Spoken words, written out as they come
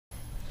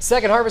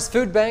Second Harvest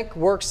Food Bank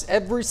works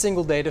every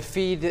single day to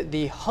feed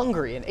the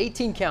hungry in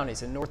 18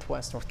 counties in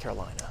Northwest North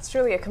Carolina. It's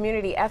truly a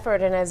community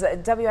effort, and as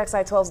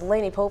WXI 12's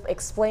Lainey Pope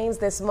explains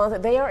this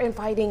month, they are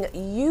inviting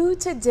you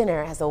to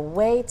dinner as a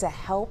way to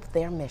help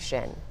their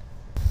mission.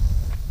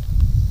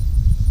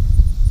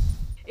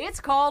 It's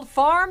called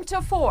Farm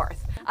to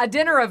Fourth, a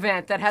dinner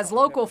event that has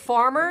local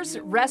farmers,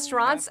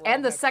 restaurants,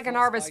 and the Second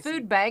Harvest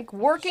Food Bank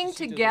working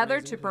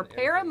together to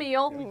prepare a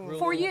meal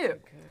for you.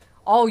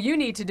 All you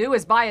need to do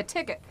is buy a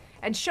ticket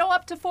and show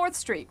up to 4th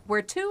Street,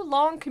 where 2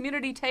 long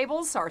community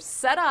tables are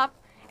set up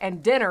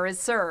and dinner is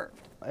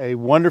served. A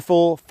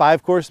wonderful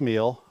 5-course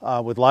meal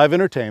with live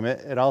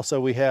entertainment, and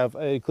also it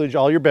includes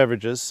all your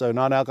beverages, so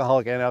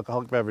non-alcoholic and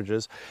alcoholic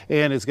beverages,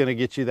 and it's going to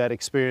get you that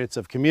experience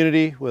of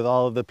community with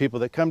all of the people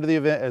that come to the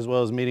event, as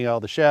well as meeting all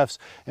the chefs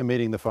and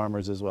meeting the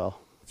farmers as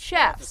well.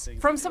 Chefs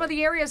from some of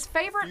the area's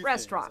favorite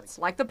restaurants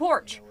like The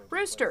Porch,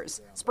 Roosters,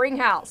 Spring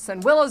House,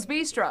 and Willow's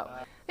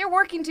Bistro. They're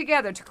working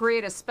together to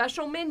create a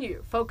special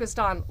menu focused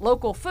on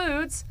local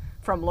foods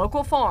from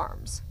local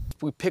farms.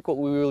 We pick what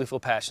we really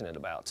feel passionate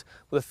about,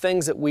 the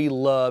things that we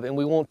love, and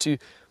we want to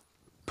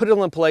put it on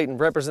the plate and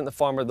represent the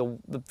farmer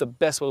the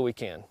best way we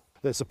can.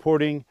 That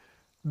supporting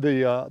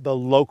the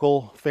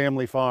local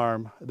family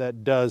farm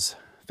that does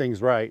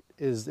things right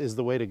is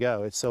the way to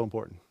go. It's so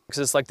important. Because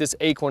it's like this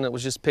acorn that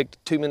was just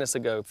picked 2 minutes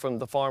ago from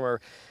the farmer.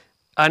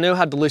 I know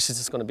how delicious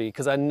it's going to be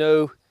because I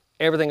know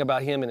everything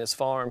about him and his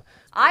farm.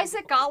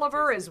 Isaac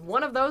Oliver is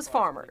one of those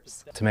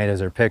farmers. Tomatoes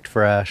are picked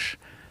fresh.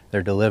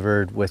 They're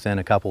delivered within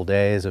a couple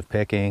days of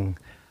picking.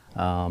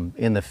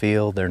 In the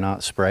field, they're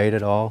not sprayed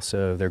at all,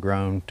 so they're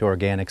grown to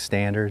organic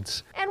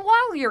standards. And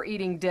while you're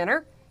eating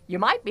dinner, you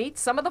might meet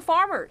some of the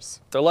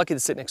farmers. They're lucky to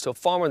sit next to a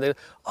farmer. They,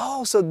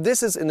 oh, so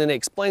this is, and then they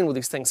explain where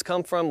these things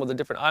come from, what the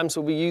different items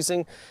we'll be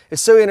using.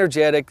 It's so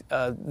energetic.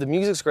 The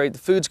music's great, the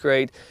food's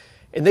great.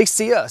 And they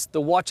see us,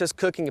 they'll watch us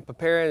cooking and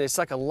preparing. It's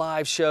like a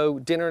live show,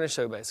 dinner and a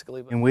show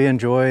basically. And we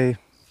enjoy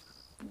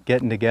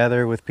getting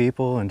together with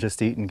people and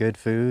just eating good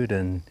food,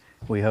 and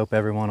we hope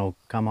everyone will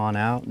come on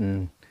out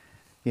and,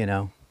 you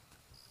know,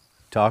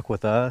 talk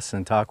with us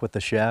and talk with the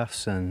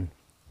chefs and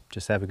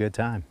just have a good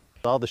time.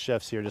 All the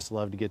chefs here just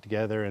love to get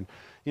together and,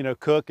 you know,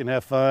 cook and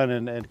have fun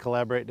and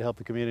collaborate to help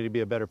the community be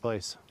a better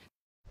place.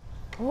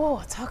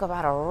 Oh, talk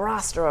about a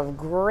roster of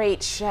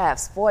great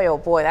chefs. Boy, oh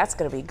boy, that's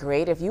going to be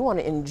great. If you want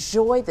to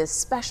enjoy this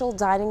special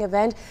dining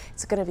event,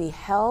 it's going to be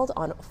held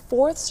on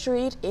 4th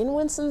Street in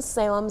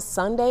Winston-Salem,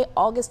 Sunday,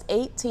 August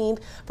 18th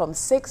from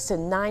 6 to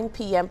 9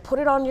 p.m. Put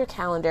it on your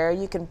calendar.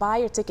 You can buy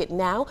your ticket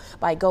now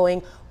by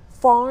going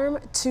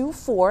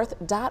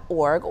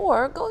farm24th.org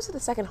or go to the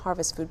Second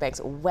Harvest Food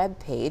Bank's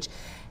webpage,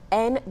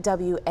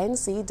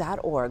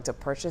 nwnc.org, to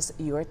purchase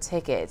your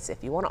tickets.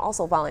 If you want to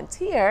also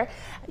volunteer,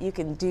 you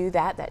can do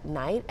that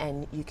night,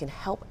 and you can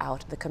help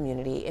out the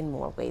community in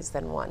more ways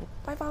than one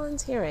by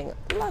volunteering.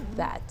 Love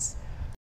that.